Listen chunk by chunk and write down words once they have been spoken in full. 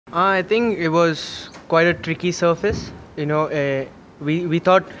I think it was quite a tricky surface. We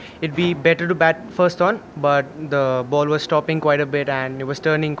thought it'd be better to bat first on, but the ball was stopping quite a bit and it was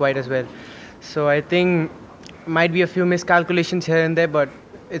turning quite as well. So I think might be a few miscalculations here and there, but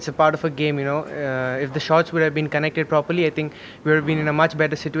it's a part of a game. If the shots would have been connected properly, I think we would have been in a much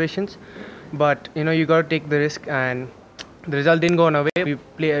better situations. But you got to take the risk, and the result didn't go on our way.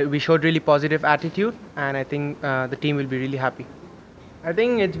 We showed really positive attitude, and I think the team will be really happy. I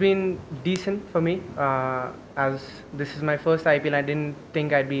think it's been decent for me. As this is my first IPL, I didn't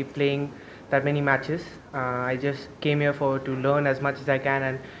think I'd be playing that many matches. I just came here to learn as much as I can,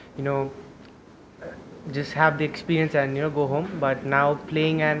 and you know just have the experience and go home. But now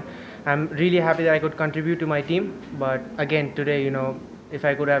playing, and I'm really happy that I could contribute to my team. But again today, if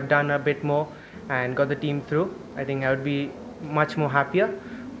I could have done a bit more and got the team through, I think I would be much more happier.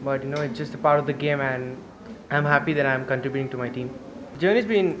 But it's just a part of the game, and I'm happy that I'm contributing to my team. Journey's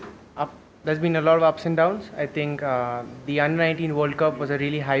been up. There's been a lot of ups and downs. I think the Under-19 World Cup was a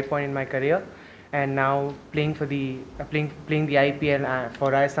really high point in my career, and now playing for the playing the IPL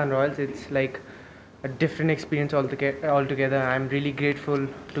for Rajasthan Royals, it's like a different experience altogether. I'm really grateful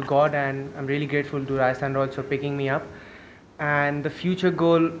to God, and I'm really grateful to Rajasthan Royals for picking me up. And the future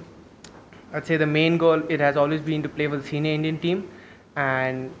goal, I'd say the main goal, it has always been to play for the senior Indian team.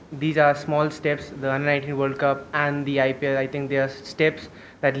 And these are small steps, the Under-19 World Cup and the IPL. I think they are steps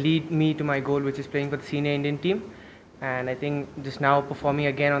that lead me to my goal, which is playing for the senior Indian team. And I think just now performing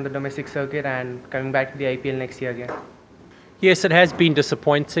again on the domestic circuit and coming back to the IPL next year again. Yes, it has been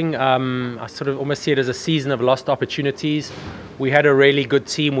disappointing. I sort of almost see it as a season of lost opportunities. We had a really good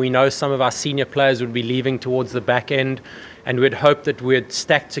team. We know some of our senior players would be leaving towards the back end, and we'd hoped that we'd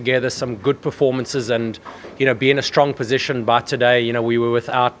stack together some good performances and, be in a strong position by today. We were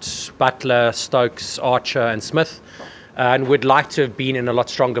without Butler, Stokes, Archer and Smith. And we'd like to have been in a lot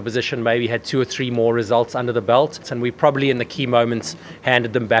stronger position, maybe had 2 or 3 more results under the belt, and we probably in the key moments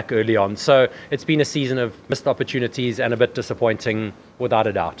handed them back early on. So it's been a season of missed opportunities and a bit disappointing, without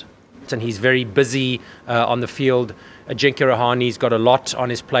a doubt. And he's very busy on the field. Ajinkya Rahani's got a lot on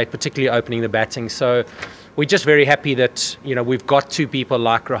his plate, particularly opening the batting. So we're just very happy that we've got 2 people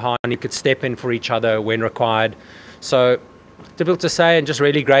like Rahani who could step in for each other when required. So difficult to say, and just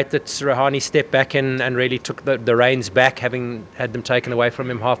really great that Rahani stepped back in and really took the reins back, having had them taken away from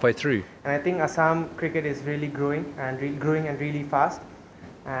him halfway through. And I think Assam cricket is really growing and really fast.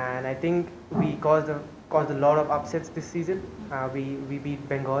 And I think we caused a lot of upsets this season. We beat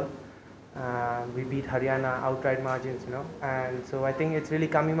Bengal, we beat Haryana outright margins, And so I think it's really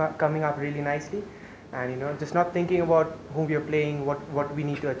coming up really nicely. And just not thinking about who we are playing, what we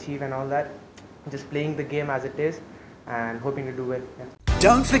need to achieve and all that. Just playing the game as it is, and hoping to do well. Yeah.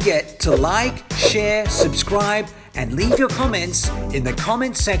 Don't forget to like, share, subscribe and leave your comments in the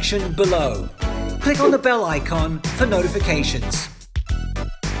comment section below. Click on the bell icon for notifications.